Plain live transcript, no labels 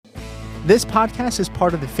This podcast is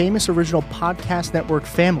part of the Famous Original Podcast Network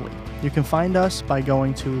family. You can find us by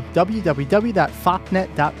going to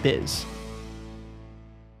www.fopnet.biz.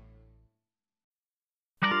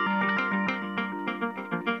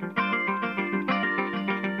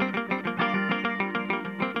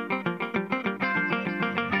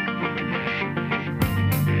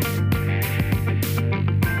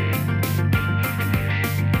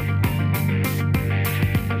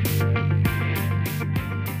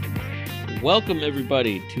 Welcome,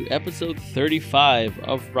 everybody, to episode 35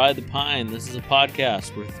 of Ride the Pine. This is a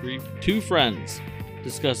podcast where two friends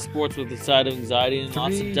discuss sports with a side of anxiety and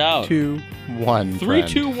lots of doubt. 3, 2, 1. 3,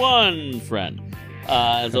 2, 1, friend.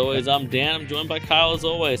 As always, I'm Dan. I'm joined by Kyle, as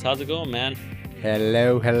always. How's it going, man?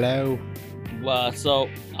 Hello. So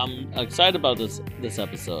I'm excited about this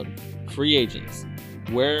episode. Free agents.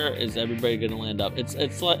 Where is everybody going to land up? It's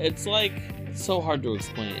so hard to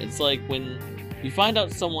explain. It's like when you find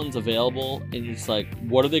out someone's available and you're just like,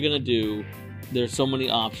 what are they going to do? There's so many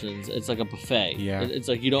options. It's like a buffet. Yeah. It's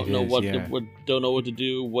like you don't know what to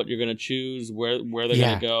do, what you're going to choose, where they're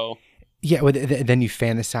going to go. Yeah, well, then you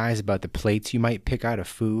fantasize about the plates you might pick out of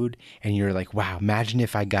food, and you're like, wow, imagine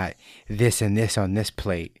if I got this and this on this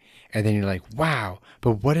plate. And then you're like, wow,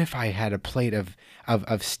 but what if I had a plate of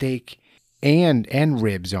steak and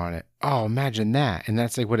ribs on it? Oh, imagine that. And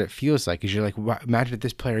that's like what it feels like, is you're like, wow, imagine if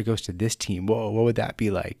this player goes to this team. Whoa, what would that be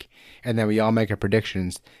like? And then we all make our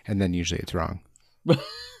predictions, and then usually it's wrong.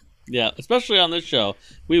 Yeah, especially on this show.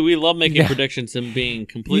 We love making predictions and being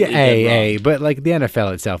completely dead wrong. But like the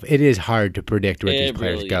NFL itself, it is hard to predict where these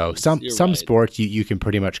players go. Some right. sports you can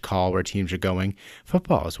pretty much call where teams are going.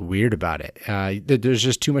 Football is weird about it. There's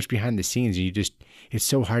just too much behind the scenes. It's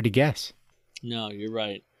so hard to guess. No, you're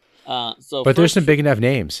right. But there's some big enough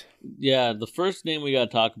names. Yeah, the first name we got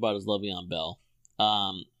to talk about is Le'Veon Bell.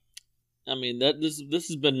 I mean, this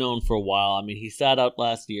has been known for a while. I mean, he sat out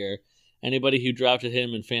last year. Anybody who drafted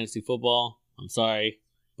him in fantasy football, I'm sorry,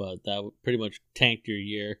 but that pretty much tanked your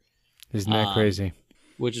year. Isn't that crazy?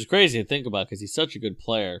 Which is crazy to think about because he's such a good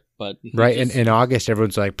player. But right, in August,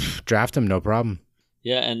 everyone's like, draft him, no problem.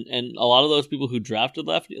 Yeah, and a lot of those people who drafted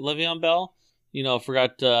Le'Veon Bell,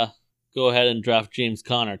 forgot to go ahead and draft James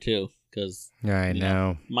Conner too, because I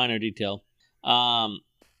know. Minor detail.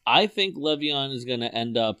 I think Le'Veon is going to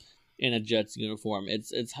end up in a Jets uniform.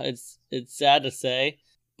 It's sad to say,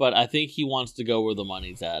 but I think he wants to go where the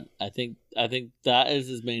money's at. I think that is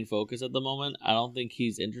his main focus at the moment. I don't think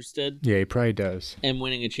he's interested. Yeah, he probably does. In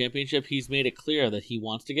winning a championship, he's made it clear that he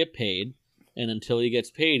wants to get paid, and until he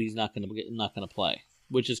gets paid, he's not going to play.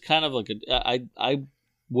 Which is kind of like I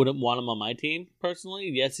wouldn't want him on my team personally.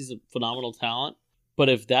 Yes, he's a phenomenal talent, but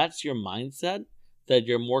if that's your mindset, that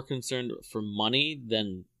you're more concerned for money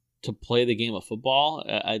than to play the game of football,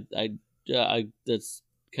 I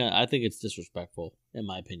think it's disrespectful, in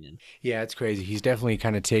my opinion. Yeah, it's crazy. He's definitely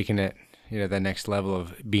kind of taken it, the next level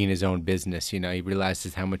of being his own business. He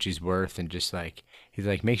realizes how much he's worth, and just like he's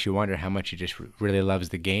like makes you wonder how much he just really loves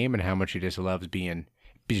the game and how much he just loves being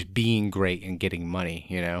great and getting money.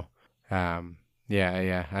 Yeah.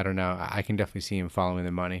 I don't know. I can definitely see him following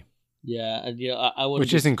the money. Yeah, I would.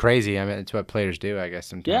 Which isn't crazy. I mean, it's what players do, I guess,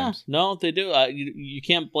 sometimes. Yeah, no, they do. You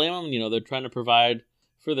can't blame them. They're trying to provide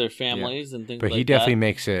for their families and things like that. But he definitely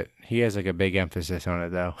makes it. He has like a big emphasis on it,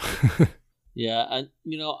 though. Yeah, and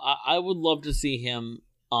I would love to see him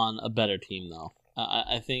on a better team, though.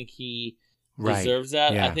 I think he deserves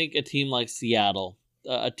that. Yeah. I think a team like Seattle,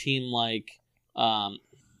 a team like what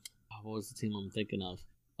was the team I'm thinking of?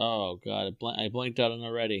 Oh God, I blanked out on it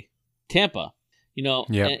already. Tampa.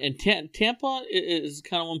 And Tampa is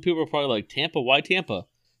kind of when people are probably like, Tampa, why Tampa?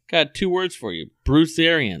 Got 2 words for you. Bruce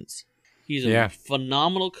Arians. He's a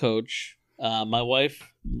phenomenal coach. My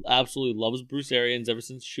wife absolutely loves Bruce Arians ever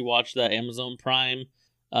since she watched that Amazon Prime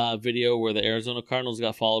video where the Arizona Cardinals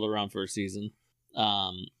got followed around for a season.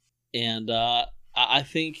 I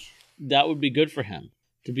think that would be good for him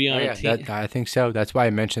to be on a team. I think so. That's why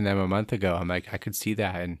I mentioned them a month ago. I'm like, I could see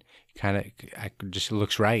that, and just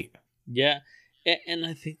looks right. Yeah. And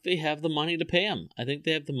I think they have the money to pay him. I think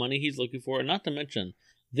they have the money he's looking for. And not to mention,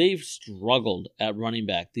 they've struggled at running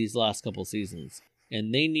back these last couple seasons.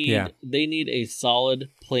 And they need a solid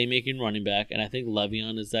playmaking running back. And I think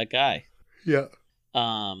Le'Veon is that guy. Yeah.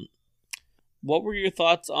 What were your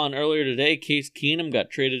thoughts on earlier today? Case Keenum got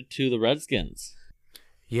traded to the Redskins.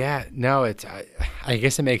 Yeah, no, I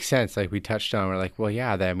guess it makes sense. Like we touched on, we're like, well,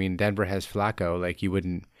 yeah, Denver has Flacco. Like you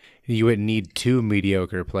wouldn't need 2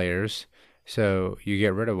 mediocre players. So you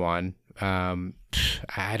get rid of one. I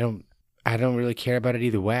don't really care about it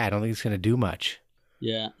either way. I don't think it's going to do much.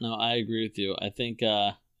 Yeah, no, I agree with you. I think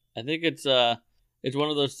it's it's one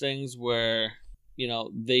of those things where,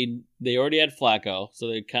 they already had Flacco, so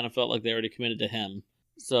they kind of felt like they already committed to him.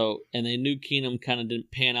 So, and they knew Keenum kind of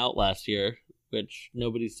didn't pan out last year, which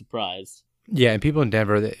nobody's surprised. Yeah, and people in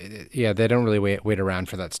Denver, they don't really wait around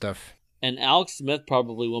for that stuff. And Alex Smith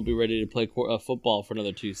probably won't be ready to play football for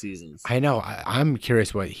another 2 seasons. I know. I'm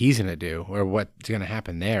curious what he's going to do or what's going to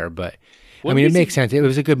happen there. But, it makes sense. It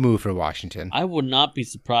was a good move for Washington. I would not be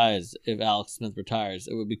surprised if Alex Smith retires.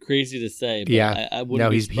 It would be crazy to say, but yeah. I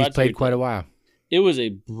wouldn't he's played quite a while. It was a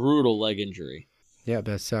brutal leg injury. Yeah,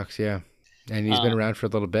 that sucks, yeah. And he's been around for a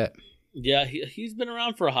little bit. Yeah, he's been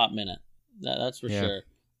around for a hot minute. That's for sure.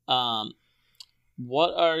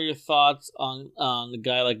 What are your thoughts on the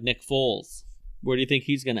guy like Nick Foles? Where do you think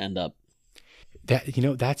he's going to end up?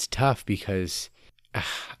 That's tough because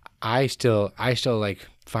I still like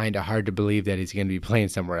find it hard to believe that he's going to be playing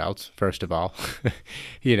somewhere else. First of all,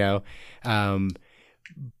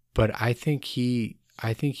 but I think he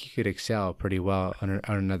could excel pretty well on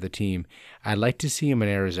another team. I'd like to see him in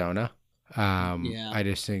Arizona. I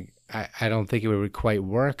just think I don't think it would quite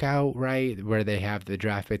work out right where they have the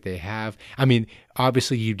draft pick they have. I mean,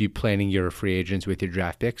 obviously you'd be planning your free agents with your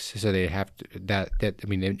draft picks, so they have to,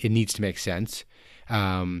 it needs to make sense.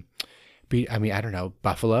 I don't know,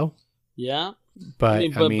 Buffalo. Yeah, but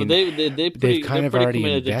they've kind of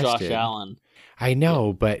already invested. To Josh Allen. I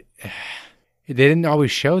know, but they didn't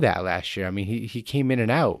always show that last year. I mean, he came in and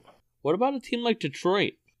out. What about a team like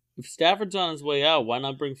Detroit? If Stafford's on his way out, why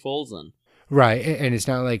not bring Foles in? Right, and it's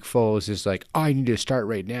not like Foles is like, I need to start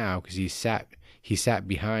right now because he sat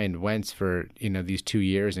behind Wentz for these 2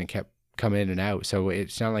 years and kept coming in and out. So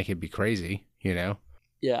it's not like it'd be crazy, Yeah,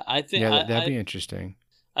 I think that'd be interesting.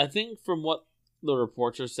 I think from what the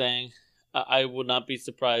reports are saying, I would not be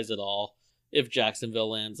surprised at all if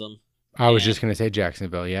Jacksonville lands him. I was just gonna say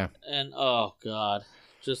Jacksonville, yeah. And oh god,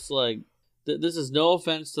 just like. This is no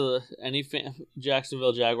offense to any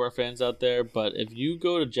Jacksonville Jaguar fans out there, but if you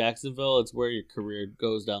go to Jacksonville, it's where your career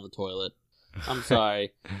goes down the toilet. I'm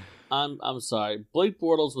sorry. I'm sorry. Blake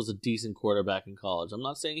Bortles was a decent quarterback in college. I'm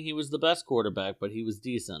not saying he was the best quarterback, but he was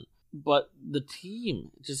decent. But the team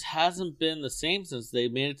just hasn't been the same since they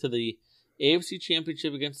made it to the AFC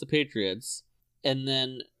Championship against the Patriots, and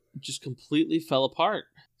then just completely fell apart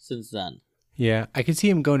since then. Yeah, I can see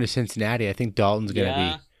him going to Cincinnati. I think Dalton's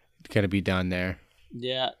gonna be done there.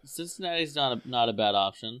 Yeah, Cincinnati's not a bad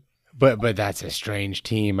option. But that's a strange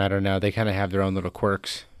team. I don't know. They kind of have their own little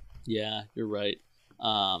quirks. Yeah, you're right.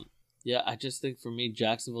 I just think for me,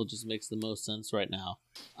 Jacksonville just makes the most sense right now.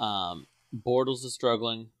 Bortles is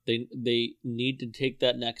struggling. They need to take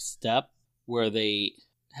that next step where they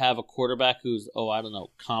have a quarterback who's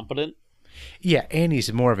competent. Yeah, and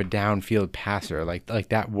he's more of a downfield passer. Like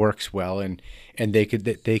that works well, and they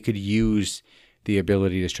could use the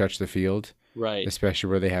ability to stretch the field, right? Especially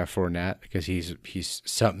where they have Fournette, because he's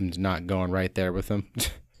something's not going right there with him.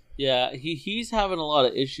 Yeah, he's having a lot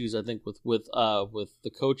of issues, I think, with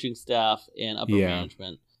the coaching staff and upper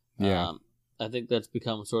management. Yeah, I think that's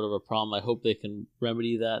become sort of a problem. I hope they can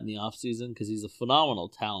remedy that in the offseason because he's a phenomenal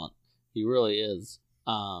talent. He really is.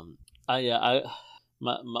 My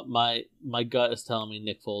gut is telling me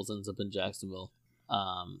Nick Foles ends up in Jacksonville.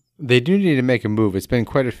 They do need to make a move. It's been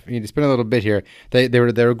a little bit here. They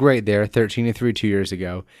were great there, 13-3 2 years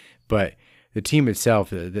ago, but the team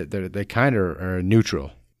itself, they kind of are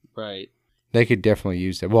neutral. Right. They could definitely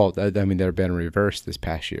use it. Well, they've been reversed this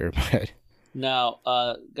past year, but now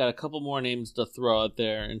got a couple more names to throw out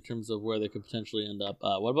there in terms of where they could potentially end up.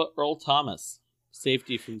 What about Earl Thomas,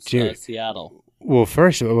 safety from Seattle? Well,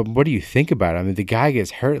 first, what do you think about him? I mean, the guy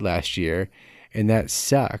gets hurt last year. And that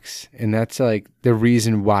sucks. And that's like the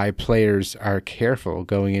reason why players are careful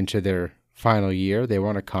going into their final year. They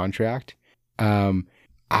want a contract.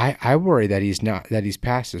 I worry that he's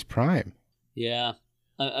past his prime. Yeah.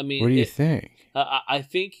 I mean, what do you think? I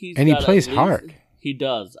think he plays hard. He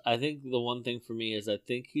does. I think the one thing for me is I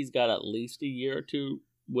think he's got at least a year or two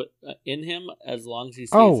in him as long as he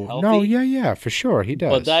stays healthy. Oh, no, yeah, for sure. He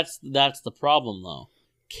does. But that's the problem, though.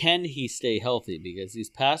 Can he stay healthy? Because these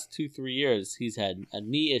past 2-3 years, he's had a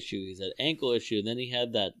knee issue, he's had ankle issue, and then he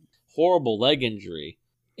had that horrible leg injury.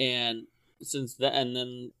 And since then, and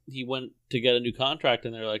then he went to get a new contract,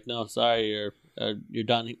 and they're like, "No, sorry, you're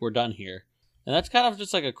done. We're done here." And that's kind of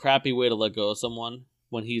just like a crappy way to let go of someone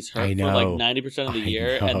when he's hurt for like 90% of the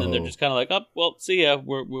year, and then they're just kind of like, "Oh, well, see ya.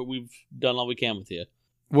 We've done all we can with you."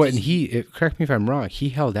 What? And correct me if I'm wrong. He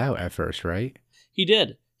held out at first, right? He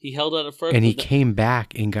did. He held out at first. And he came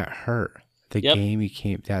back and got hurt. Game he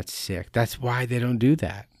came, that's sick. That's why they don't do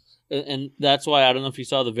that. And that's why, I don't know if you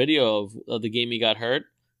saw the video of the game he got hurt.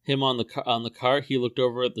 him on the cart, he looked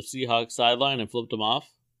over at the Seahawks sideline and flipped him off.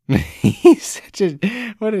 He's such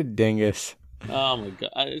what a dingus. Oh my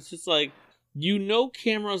god! It's just like,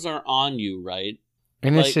 cameras are on you, right?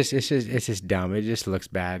 And like, it's just dumb. It just looks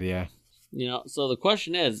bad, yeah. So the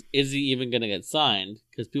question is he even going to get signed?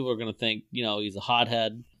 Because people are going to think, he's a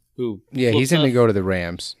hothead who. Yeah, he's going to go to the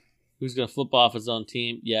Rams. Who's going to flip off his own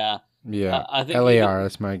team? Yeah. Yeah. I think LAR.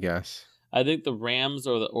 That's my guess. I think the Rams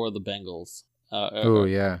or the Bengals.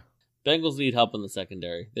 Yeah. Bengals need help in the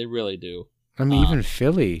secondary. They really do. I mean, even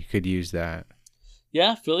Philly could use that.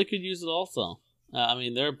 Yeah, Philly could use it also.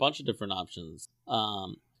 There are a bunch of different options.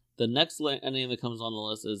 The next name that comes on the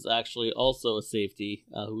list is actually also a safety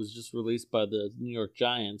who was just released by the New York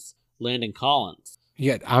Giants, Landon Collins.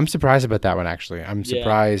 Yeah, I'm surprised about that one, actually. I'm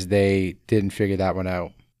surprised they didn't figure that one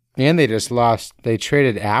out. And they just lost. They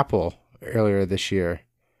traded Apple earlier this year.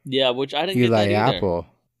 Yeah, which I didn't get that either. Apple.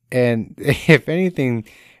 And if anything,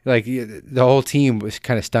 like the whole team was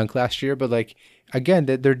kind of stunk last year, but like, again,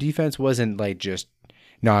 their defense wasn't like just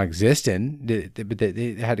non-existent.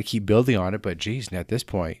 They had to keep building on it, but geez, at this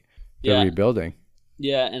point, they're rebuilding.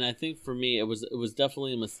 Yeah, and I think for me, it was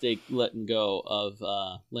definitely a mistake letting go of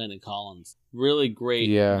Landon Collins. Really great,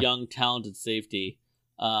 young, talented safety.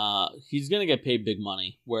 He's going to get paid big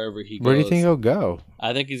money wherever he goes. Where do you think he'll go?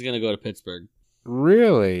 I think he's going to go to Pittsburgh.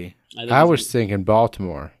 Really? I was thinking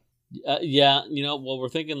Baltimore. Yeah, we're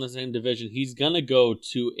thinking the same division. He's going to go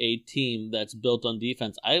to a team that's built on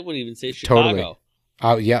defense. I would even say Chicago. Totally.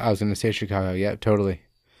 Oh, yeah, I was going to say Chicago. Yeah, totally.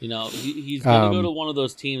 He's going to go to one of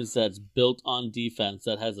those teams that's built on defense,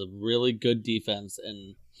 that has a really good defense,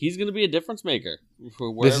 and he's going to be a difference maker for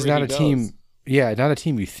wherever he goes. This is not a team, not a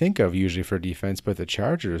team you think of usually for defense, but the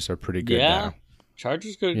Chargers are pretty good now.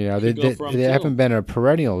 Chargers could they haven't been a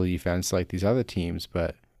perennial defense like these other teams,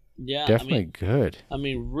 but definitely good.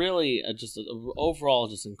 Really, overall,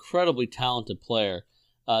 just incredibly talented player.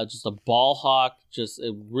 Just a ball hawk, just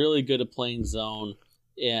really good at playing zone,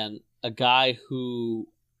 and a guy who,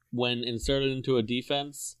 when inserted into a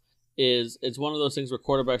defense, it's one of those things where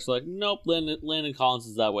quarterbacks are like, nope, Landon Collins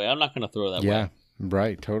is that way. I'm not going to throw that way. Yeah,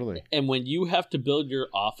 right, totally. And when you have to build your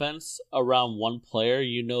offense around one player,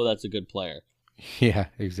 that's a good player. Yeah,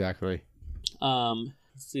 exactly. Let's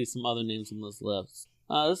see some other names on this list.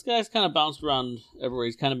 This guy's kind of bounced around everywhere.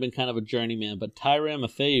 He's kind of been a journeyman, but Tyrann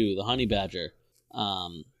Mathieu, the Honey Badger.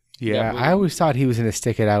 I always thought he was going to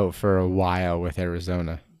stick it out for a while with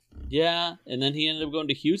Arizona. Yeah, and then he ended up going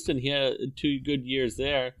to Houston. He had 2 good years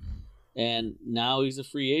there, and now he's a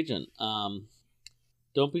free agent.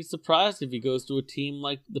 Don't be surprised if he goes to a team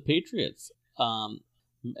like the Patriots.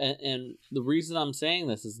 And the reason I'm saying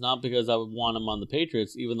this is not because I would want him on the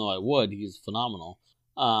Patriots, even though I would. He's phenomenal.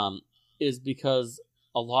 Is because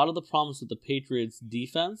a lot of the problems with the Patriots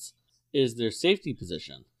defense is their safety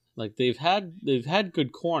position. Like they've had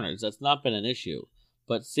good corners. That's not been an issue.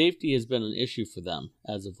 But safety has been an issue for them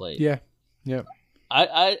as of late. Yeah. Yeah.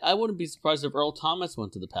 I wouldn't be surprised if Earl Thomas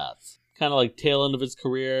went to the Pats. Kind of like tail end of his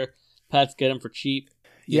career. Pats get him for cheap.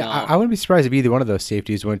 I wouldn't be surprised if either one of those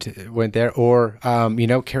safeties went there, or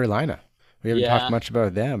Carolina. We haven't talked much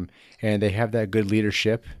about them, and they have that good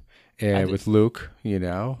leadership with Luke. I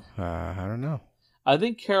don't know. I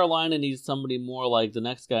think Carolina needs somebody more like the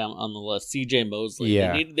next guy on the list, C.J. Mosley.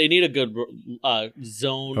 Yeah. They need a good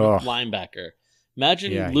zone linebacker.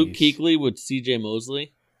 Imagine Luke Kuechly with C.J.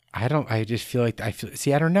 Mosley. I don't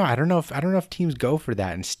know. I don't know if teams go for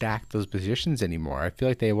that and stack those positions anymore. I feel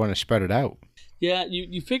like they want to spread it out. Yeah,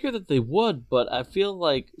 you figure that they would, but I feel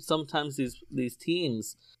like sometimes these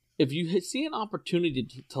teams, if you see an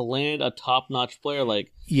opportunity to land a top-notch player,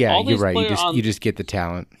 like you're right. You just get the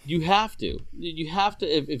talent. You have to.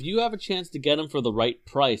 If you have a chance to get them for the right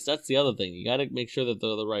price, that's the other thing. You got to make sure that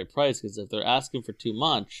they're the right price, because if they're asking for too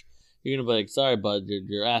much, you're gonna be like, sorry, bud,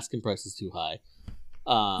 your asking price is too high.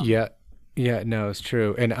 No, it's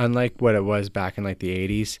true. And unlike what it was back in like the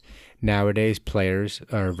 80s, nowadays players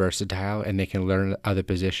are versatile and they can learn other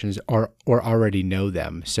positions or already know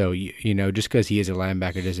them. So, just because he is a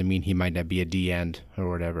linebacker doesn't mean he might not be a D-end or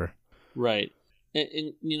whatever. Right.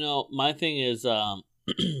 And my thing is when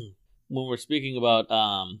we're speaking about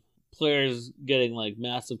players getting like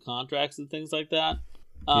massive contracts and things like that,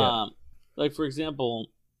 like for example,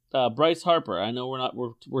 Bryce Harper. I know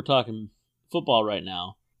we're talking football right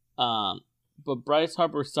now. But Bryce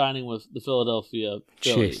Harper signing with the Philadelphia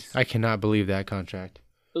Phillies. Jeez, I cannot believe that contract.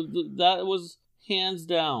 That was hands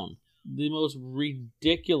down the most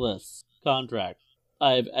ridiculous contract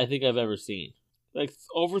I think I've ever seen. Like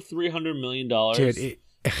over $300 million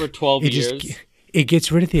for 12 years. it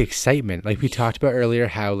gets rid of the excitement. Like we talked about earlier,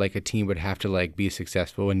 how like a team would have to like be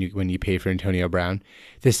successful when you pay for Antonio Brown.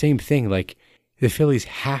 The same thing, like the Phillies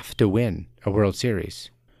have to win a World Series.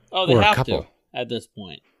 Oh, they have to at this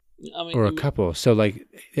point. I mean, or a couple. So like,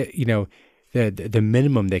 you know, the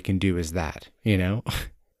minimum they can do is that, you know.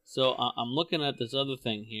 So I'm looking at this other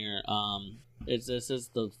thing here. It says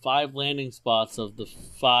the 5 landing spots of the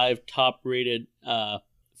 5 top-rated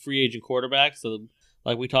free agent quarterbacks. So,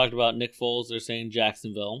 like we talked about, Nick Foles, they're saying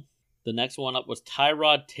Jacksonville. The next one up was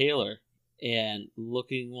Tyrod Taylor, and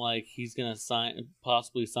looking like he's going to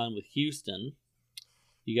possibly sign with Houston.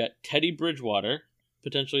 You got Teddy Bridgewater,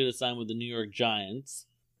 potentially to sign with the New York Giants.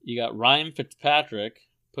 You got Ryan Fitzpatrick,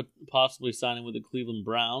 possibly signing with the Cleveland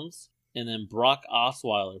Browns. And then Brock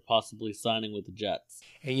Osweiler possibly signing with the Jets.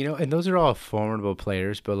 And you know, and those are all formidable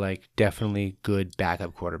players, but like definitely good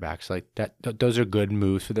backup quarterbacks. Like those are good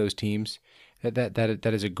moves for those teams.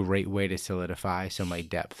 That is a great way to solidify some like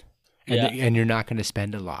depth. And and you're not going to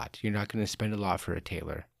spend a lot. You're not going to spend a lot for a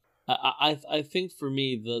Taylor. I think for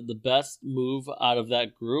me the best move out of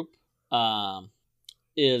that group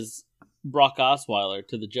is Brock Osweiler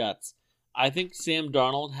to the Jets. I think Sam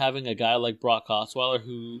Darnold having a guy like Brock Osweiler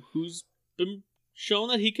who's been shown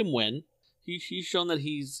that he can win. He's shown that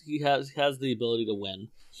he has the ability to win.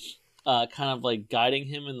 Kind of like guiding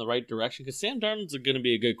him in the right direction, because Sam Darnold's going to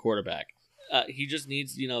be a good quarterback. He just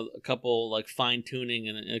needs, you know, a couple like fine tuning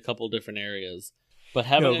in a couple different areas. But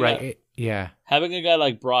having having a guy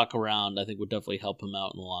like Brock around, I think would definitely help him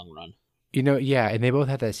out in the long run. You know, yeah, and they both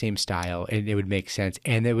have that same style, and it would make sense,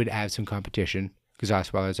 and they would add some competition. Because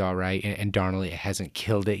Osweiler's all right, and Darnold hasn't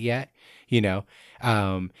killed it yet, you know.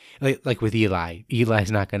 Like with Eli,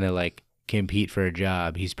 Eli's not gonna like compete for a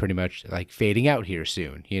job. He's pretty much like fading out here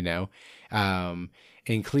soon, you know.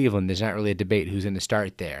 In Cleveland, there's not really a debate who's gonna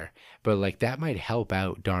start there, but like that might help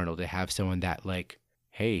out Darnold to have someone that like,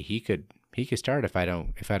 hey, he could start if I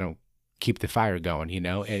don't keep the fire going, you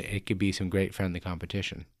know. And it could be some great friendly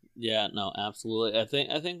competition. Yeah, no, absolutely. I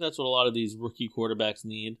think that's what a lot of these rookie quarterbacks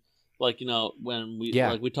need. Like, you know, when we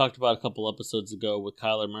talked about a couple episodes ago with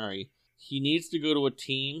Kyler Murray, he needs to go to a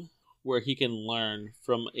team where he can learn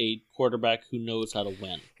from a quarterback who knows how to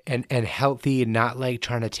win. And healthy, and not like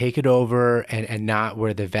trying to take it over, and not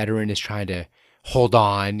where the veteran is trying to hold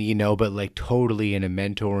on, you know, but like totally in a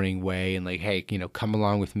mentoring way, and like, hey, you know, come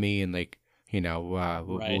along with me, and like, you know,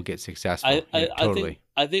 we'll get successful. Totally.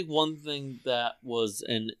 I think one thing that was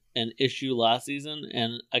an issue last season,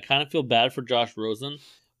 and I kind of feel bad for Josh Rosen,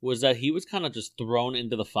 was that he was kind of just thrown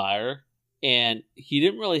into the fire, and he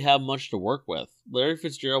didn't really have much to work with. Larry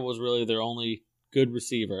Fitzgerald was really their only good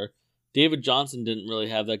receiver. David Johnson didn't really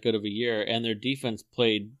have that good of a year, and their defense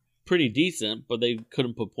played pretty decent, but they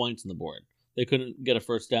couldn't put points on the board. They couldn't get a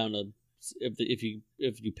first down if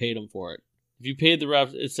you paid them for it. If you paid the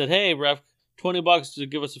ref, it said, "Hey, ref, $20 to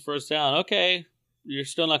give us a first down." Okay, you're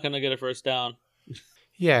still not going to get a first down.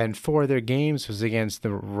 Yeah, and 4 of their games was against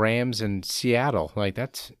the Rams and Seattle. Like,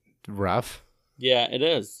 that's rough. Yeah, it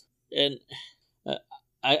is. And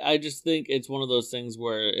I just think it's one of those things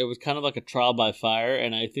where it was kind of like a trial by fire,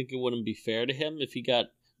 and I think it wouldn't be fair to him if he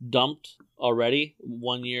got dumped already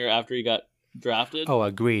 1 year after he got drafted. Oh,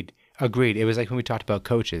 agreed. It was like when we talked about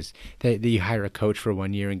coaches, that you hire a coach for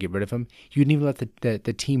 1 year and get rid of him. You didn't even let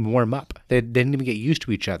the team warm up. They didn't even get used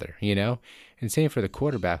to each other, you know? And same for the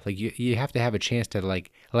quarterback. Like, you have to have a chance to,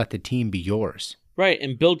 like, let the team be yours. Right,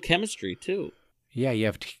 and build chemistry, too. Yeah, you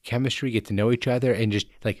have chemistry, get to know each other, and just,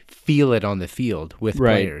 like, feel it on the field with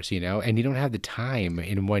players, you know? And you don't have the time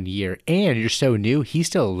in 1 year. And you're so new, he's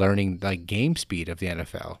still learning, like, game speed of the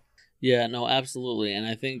NFL. Yeah, no, absolutely. And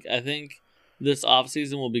I think this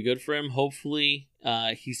offseason will be good for him. Hopefully,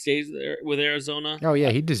 he stays there with Arizona. Oh,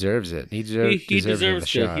 yeah, he deserves it. He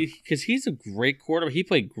deserves to, because he's a great quarterback. He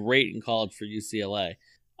played great in college for UCLA.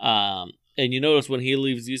 And you notice when he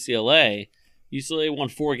leaves UCLA won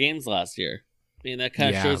 4 games last year. I mean, that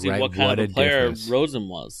kind of shows you what kind of a player Rosen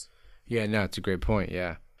was. Yeah, no, it's a great point,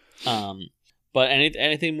 yeah. But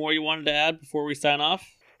anything more you wanted to add before we sign off?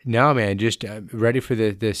 No, man, just ready for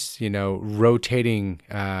this, you know, rotating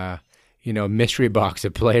mystery box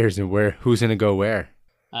of players and who's going to go where.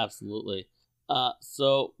 Absolutely.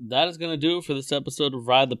 So that is going to do it for this episode of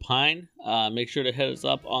Ride the Pine. Make sure to hit us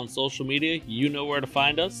up on social media. You know where to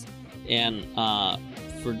find us. And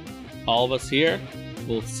for all of us here,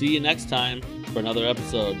 we'll see you next time for another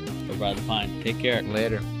episode of Ride the Pine. Take care.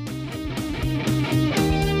 Later.